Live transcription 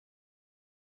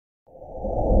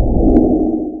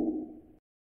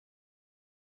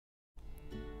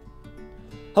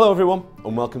Hello everyone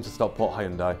and welcome to Stockport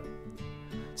Hyundai.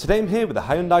 Today I'm here with the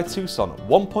Hyundai Tucson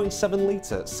 1.7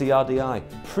 litre CRDI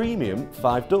Premium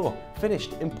 5-door,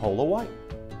 finished in polar white.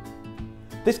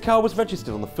 This car was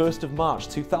registered on the 1st of March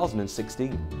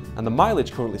 2016 and the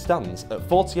mileage currently stands at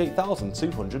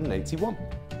 48,281.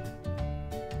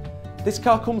 This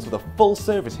car comes with a full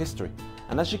service history,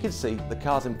 and as you can see the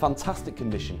car's in fantastic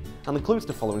condition and includes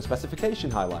the following specification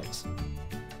highlights: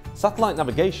 satellite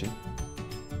navigation,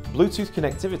 Bluetooth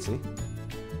connectivity,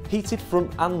 heated front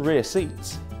and rear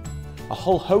seats, a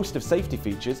whole host of safety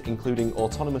features including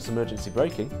autonomous emergency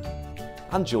braking,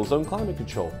 and dual zone climate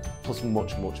control, plus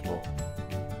much more.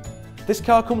 This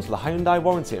car comes with a Hyundai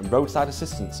warranty and roadside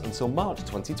assistance until March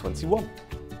 2021.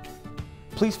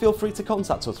 Please feel free to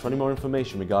contact us for any more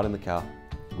information regarding the car.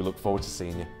 We look forward to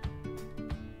seeing you.